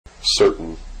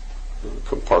certain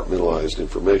compartmentalized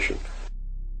information.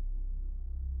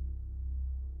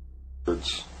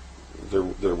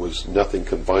 There was nothing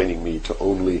confining me to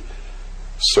only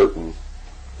certain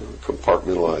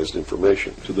compartmentalized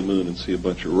information. To the moon and see a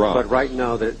bunch of rocks. But right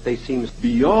now they seem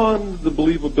beyond the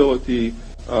believability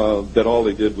that all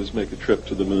they did was make a trip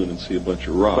to the moon and see a bunch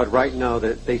of rocks. But right now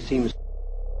they seem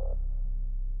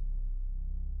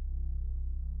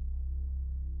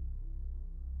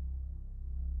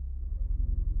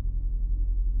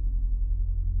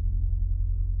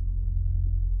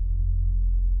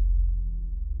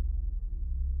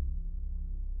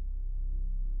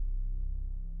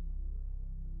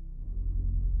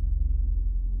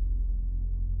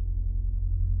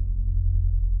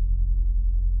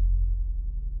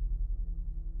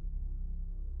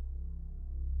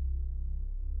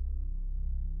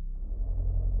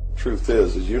truth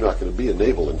is you're not going to be a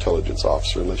naval intelligence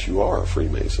officer unless you are a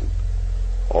Freemason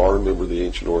or a member of the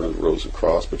Ancient Order of the Rose and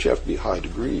Cross, but you have to be high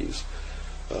degrees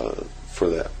for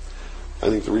that. I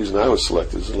think the reason I was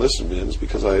selected as enlisted man is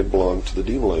because I had belonged to the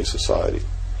Demolay Society.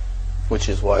 Which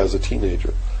is what? As a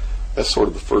teenager. That's sort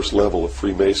of the first level of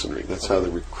Freemasonry. That's how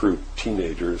they recruit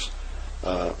teenagers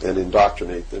and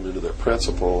indoctrinate them into their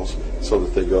principles so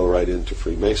that they go right into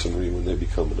Freemasonry when they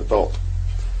become an adult.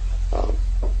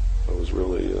 I was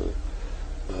really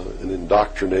an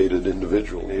indoctrinated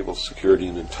individual, naval security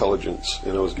and intelligence,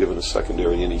 and I was given a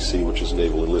secondary NEC, which is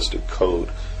Naval Enlisted Code,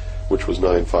 which was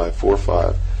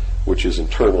 9545, which is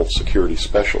internal security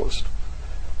specialist.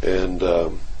 And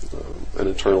an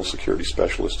internal security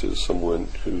specialist is someone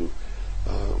who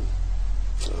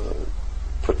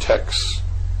protects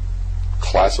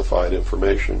classified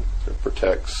information, it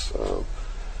protects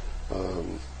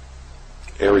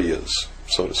areas,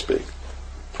 so to speak.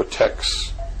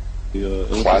 Protects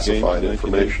classified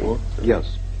information.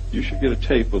 Yes. You should get a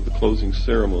tape of the closing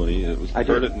ceremony. It was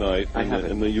heard at night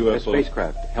in the UFO. A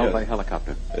spacecraft held by a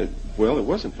helicopter. Well, it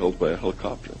wasn't held by a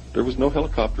helicopter. There was no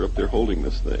helicopter up there holding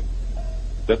this thing.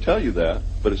 They'll tell you that,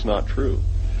 but it's not true.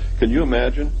 Can you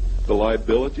imagine the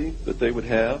liability that they would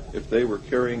have if they were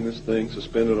carrying this thing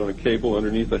suspended on a cable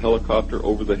underneath a helicopter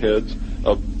over the heads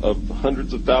of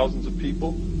hundreds of thousands of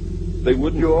people? They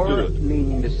wouldn't do You're it.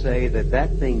 meaning to say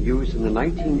that thing used in the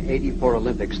 1984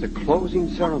 Olympics, the closing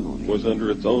ceremony, Was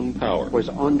under its own power. was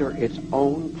under its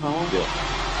own power? Yeah.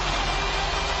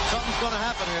 Something's going to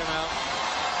happen here now.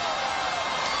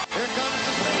 Here comes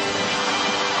the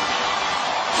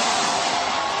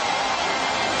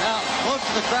Now, most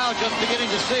of the crowd just beginning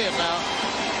to see it now.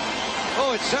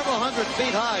 Oh, it's several hundred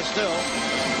feet high still.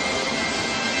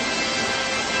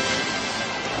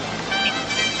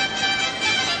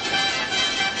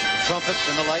 Trumpets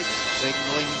and the lights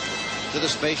signaling to the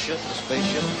spaceship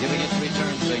giving its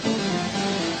return signal.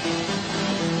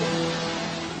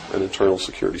 An internal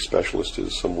security specialist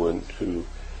is someone who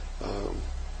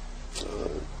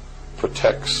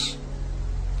protects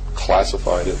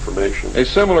classified information. A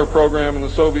similar program in the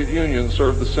Soviet Union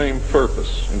served the same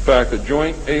purpose. In fact, a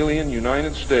joint alien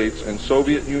United States and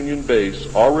Soviet Union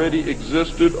base already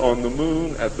existed on the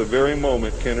moon at the very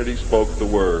moment Kennedy spoke the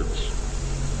words.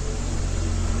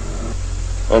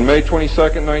 On May 22,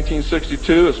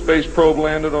 1962, a space probe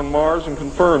landed on Mars and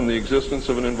confirmed the existence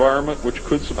of an environment which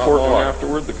could support long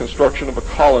afterward the construction of a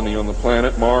colony on the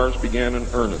planet Mars began in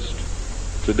earnest.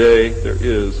 Today, there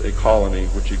is a colony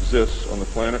which exists on the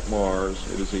planet Mars.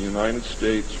 It is a United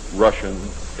States-Russian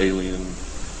alien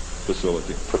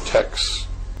facility. Protects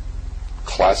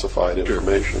classified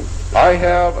information. I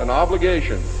have an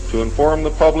obligation to inform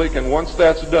the public, and once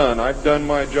that's done, I've done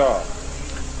my job.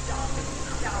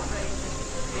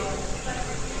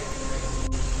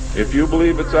 If you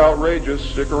believe it's outrageous,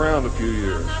 stick around a few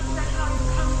years.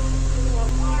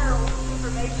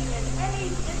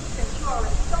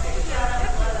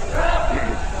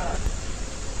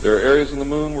 There are areas on the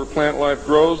moon where plant life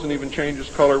grows and even changes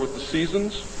color with the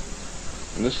seasons.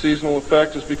 And this seasonal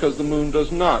effect is because the moon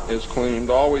does not, as claimed,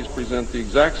 always present the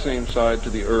exact same side to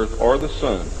the Earth or the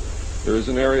sun. There is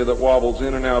an area that wobbles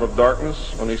in and out of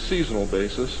darkness on a seasonal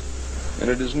basis, and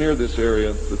it is near this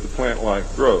area that the plant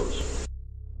life grows.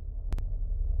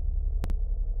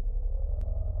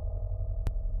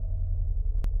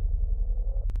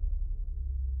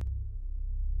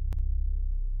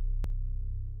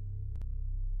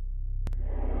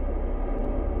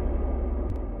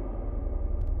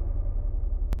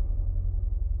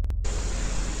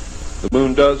 The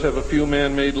moon does have a few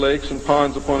man-made lakes and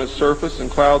ponds upon its surface, and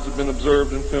clouds have been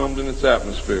observed and filmed in its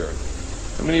atmosphere.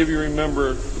 How many of you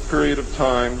remember the period of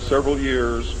time, several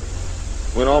years,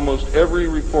 when almost every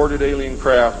reported alien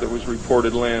craft that was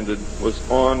reported landed was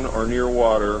on or near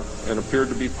water and appeared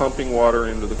to be pumping water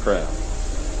into the craft.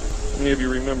 How many of you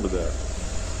remember that?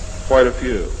 Quite a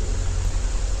few.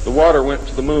 The water went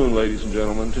to the moon, ladies and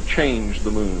gentlemen, to change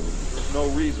the moon. There's no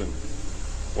reason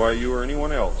why you or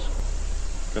anyone else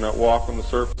cannot walk on the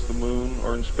surface of the moon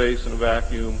or in space in a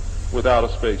vacuum without a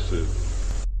spacesuit.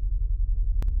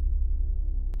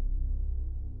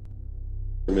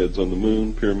 Pyramids on the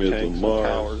moon, pyramids on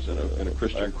Mars, towers, and a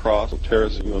Christian cross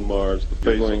terracing on Mars.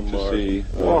 You're going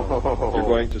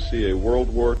to see a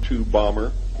World War II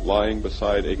bomber lying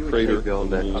beside a crater say, Bill, on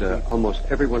the moon. that almost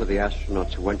every one of the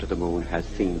astronauts who went to the moon has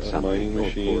seen something. Mining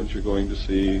machines. You're going to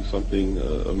see something,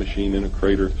 a machine in a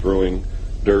crater throwing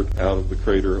dirt out of the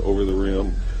crater over the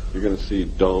rim. You're going to see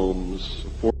domes.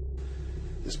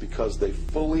 Is because they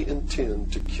fully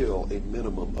intend to kill a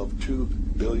minimum of 2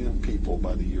 billion people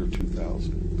by the year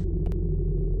 2000.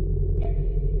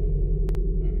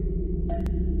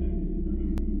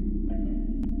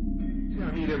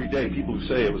 I meet every day people who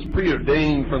say it was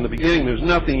preordained from the beginning, there's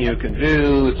nothing you can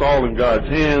do, it's all in God's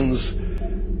hands.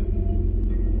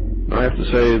 I have to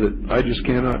say that I just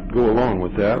cannot go along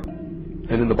with that.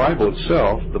 And in the Bible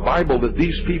itself, the Bible that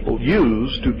these people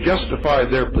use to justify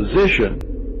their position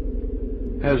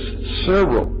has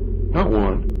several, not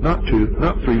one, not two,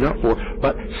 not three, not four,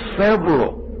 but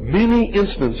several, many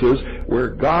instances where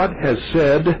God has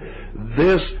said,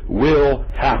 this will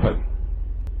happen.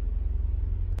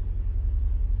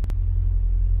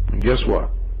 And guess what?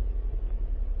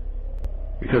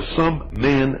 Because some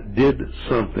man did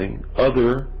something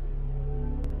other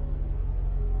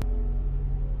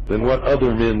than what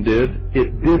other men did,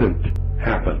 it didn't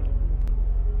happen.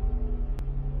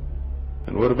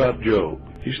 And what about Job?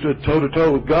 He stood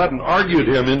toe-to-toe with God and argued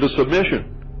him into submission.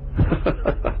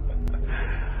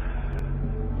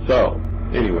 So,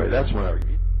 anyway, that's my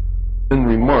argument. In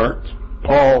remarks,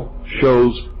 Paul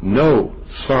shows no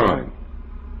sign.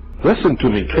 Listen to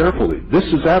me carefully. This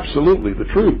is absolutely the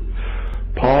truth.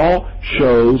 Paul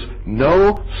shows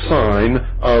no sign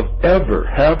of ever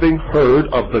having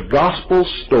heard of the gospel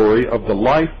story of the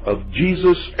life of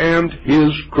Jesus and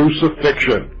his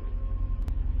crucifixion.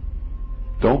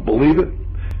 Don't believe it?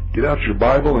 Get out your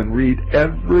Bible and read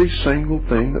every single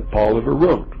thing that Paul ever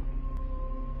wrote.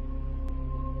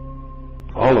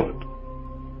 All of it.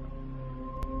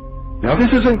 Now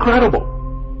this is incredible.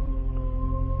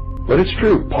 But it's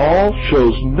true. Paul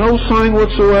shows no sign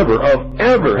whatsoever of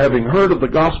ever having heard of the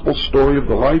gospel story of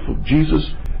the life of Jesus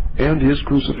and his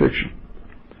crucifixion.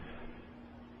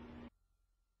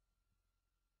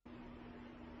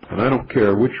 And I don't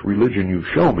care which religion you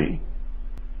show me,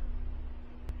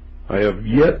 I have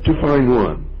yet to find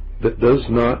one that does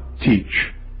not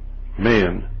teach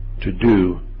man to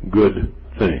do good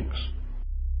things.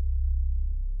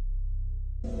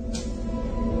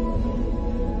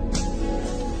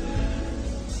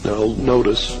 Now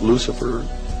notice, Lucifer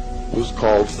was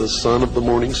called the son of the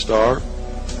morning star.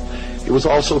 He was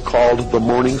also called the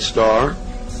morning star.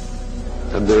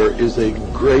 And there is a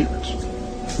great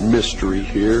mystery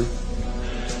here,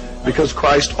 because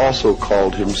Christ also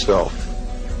called himself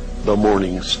the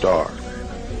morning star.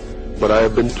 But I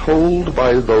have been told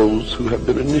by those who have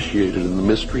been initiated in the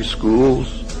mystery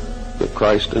schools that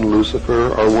Christ and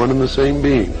Lucifer are one and the same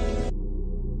being.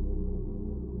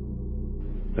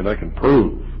 And I can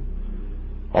prove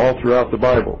all throughout the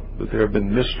Bible that there have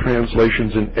been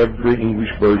mistranslations in every English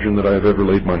version that I have ever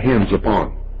laid my hands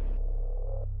upon.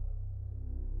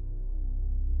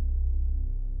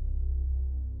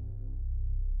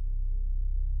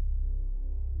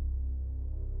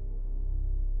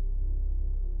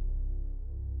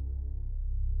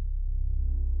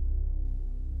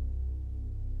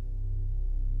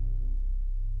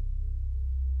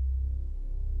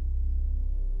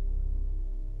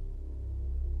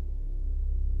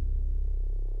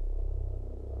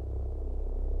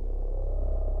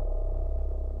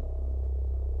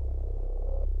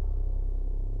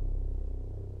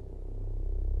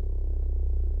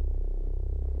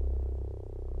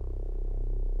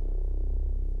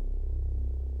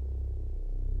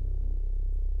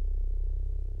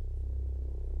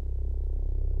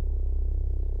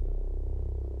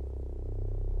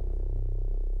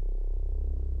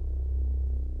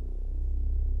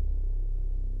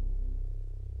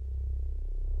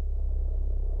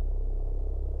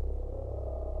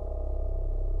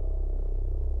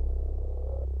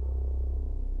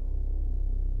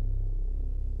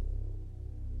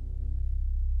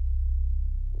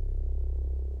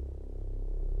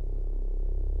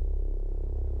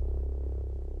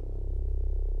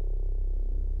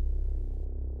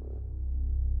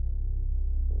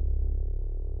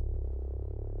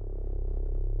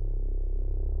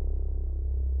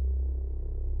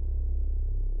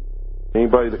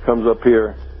 Anybody that comes up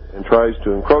here and tries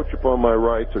to encroach upon my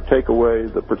rights or take away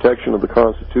the protection of the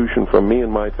Constitution from me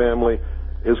and my family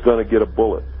is going to get a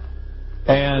bullet.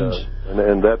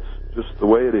 And that's just the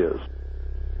way it is.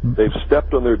 They've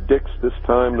stepped on their dicks this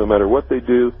time. No matter what they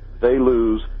do, they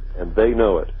lose, and they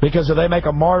know it. Because if they make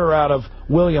a martyr out of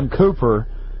William Cooper...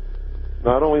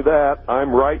 Not only that,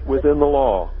 I'm right within the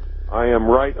law. I am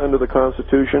right under the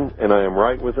Constitution, and I am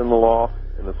right within the law,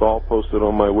 and it's all posted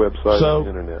on my website on the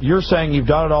Internet. So you're saying you've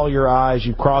dotted all your I's,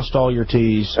 you've crossed all your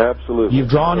T's. Absolutely. You've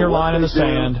drawn your line in the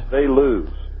sand. They lose.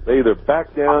 They either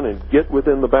back down and get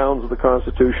within the bounds of the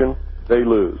Constitution, they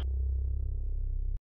lose.